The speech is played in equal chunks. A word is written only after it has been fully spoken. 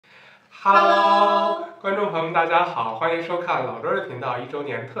Hello， 观众朋友们，大家好，欢迎收看老墩儿的频道1周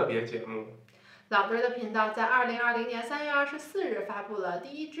年特别节目。老墩儿的频道在2020年3月24日发布了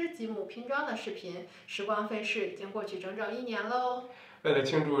第一支吉姆拼装的视频，时光飞逝，已经过去整整1年喽。为了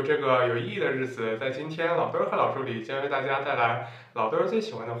庆祝这个有意义的日子，在今天，老墩儿和老助理将为大家带来老墩儿最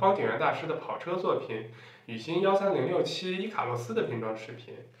喜欢的荒井源大师的跑车作品雨欣13067伊卡洛斯的拼装视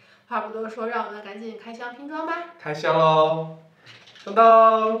频。话不多说，让我们赶紧开箱拼装吧！开箱喽！当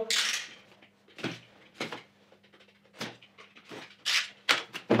当！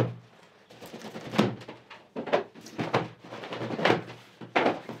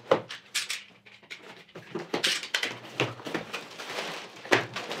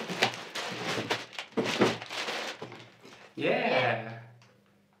耶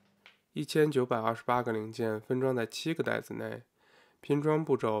！1928个零件分装在7个袋子内，拼装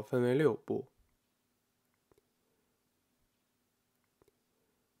步骤分为6步。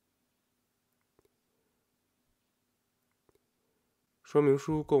说明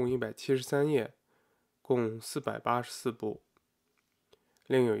书共173页，共484步。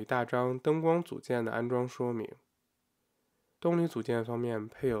另有一大张灯光组件的安装说明。动力组件方面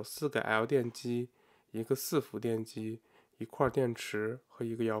配有4个 L 电机、1个4伏电机、1块电池和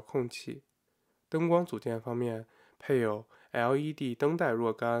1个遥控器。灯光组件方面配有 LED 灯带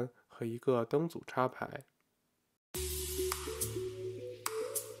若干和1个灯组插排。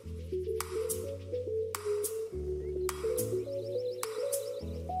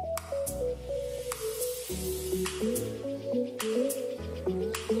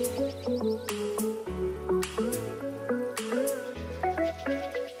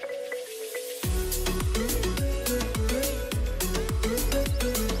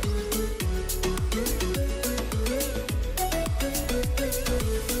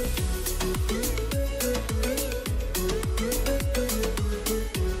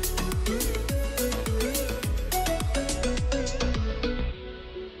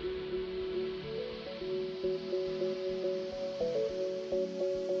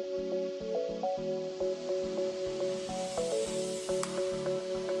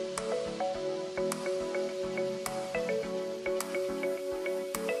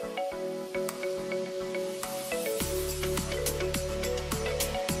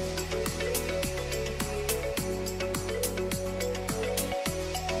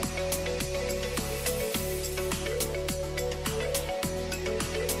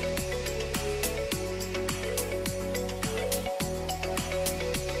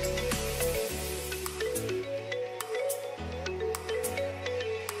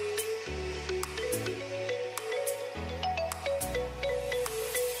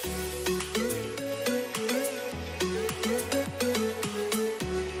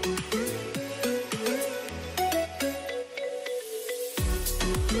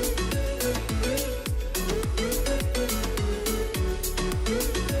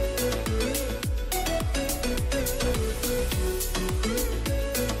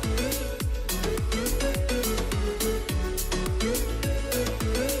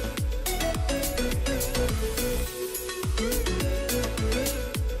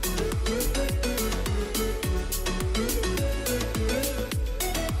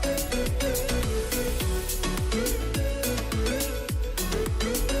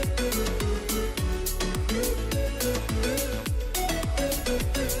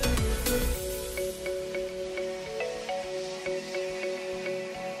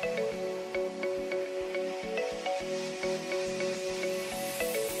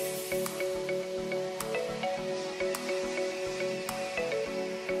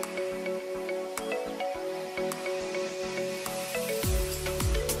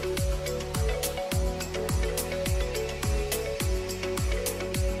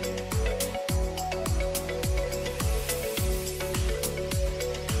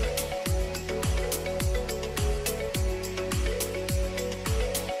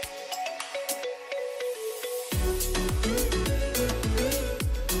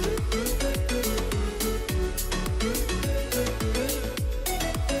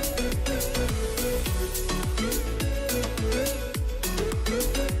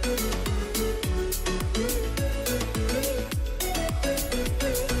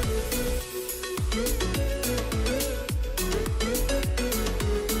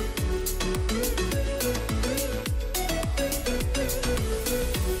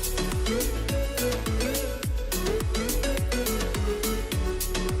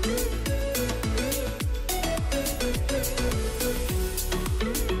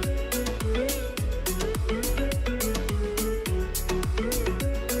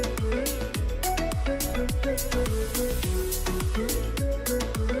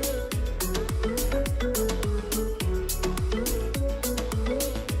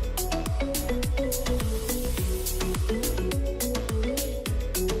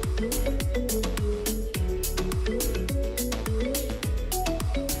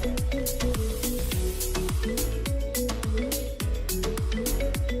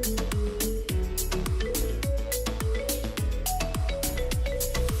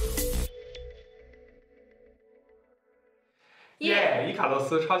洛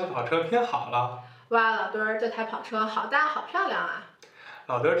斯超级跑车拼好了。哇，老墩儿，这台跑车好大好漂亮啊！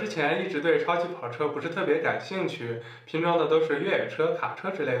老德之前一直对超级跑车不是特别感兴趣，拼装的都是越野车、卡车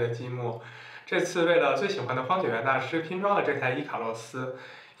之类的积木。这次为了最喜欢的荒井源大师拼装了这台伊卡洛斯。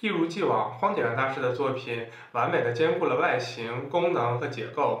一如既往，荒井源大师的作品完美的兼顾了外形、功能和结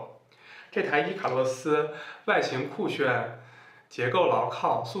构。这台伊卡洛斯外形酷炫，结构牢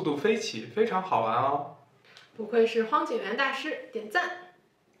靠，速度飞起，非常好玩哦。不愧是荒井源大师，点赞！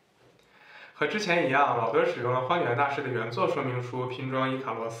和之前一样，老德使用了荒井源大师的原作说明书拼装伊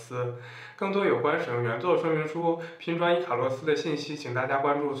卡洛斯。更多有关使用原作说明书拼装伊卡洛斯的信息，请大家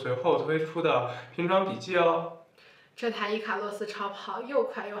关注随后推出的拼装笔记哦。这台伊卡洛斯超跑又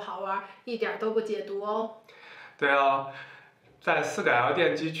快又好玩，一点都不解毒哦。对哦，在4.L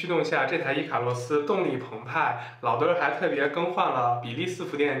电机驱动下，这台伊卡洛斯动力澎湃。老德还特别更换了比例4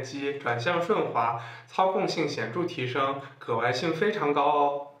伏电机，转向顺滑，操控性显著提升，可玩性非常高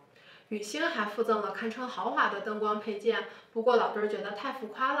哦。雨星还附赠了堪称豪华的灯光配件，不过老墩儿觉得太浮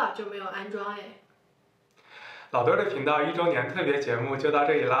夸了，就没有安装哎。老墩儿的频道1周年特别节目就到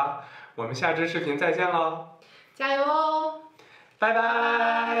这里啦，我们下支视频再见喽！加油哦！拜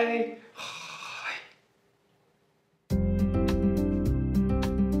拜。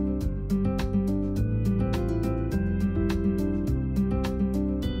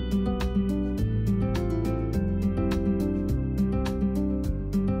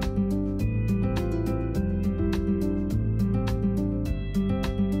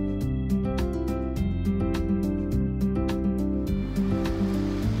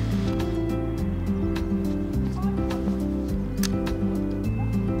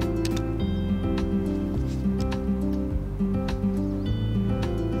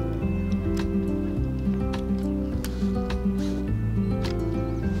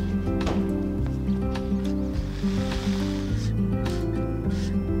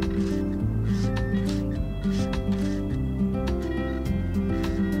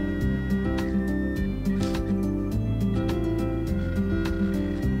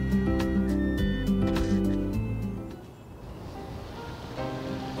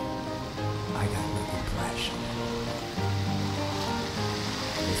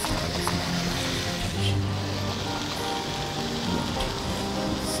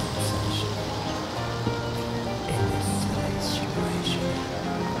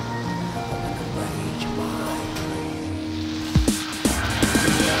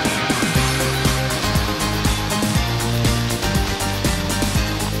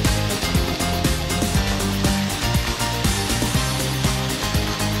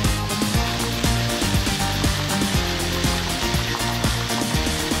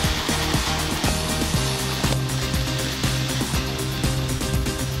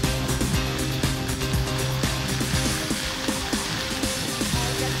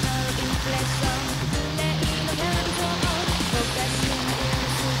get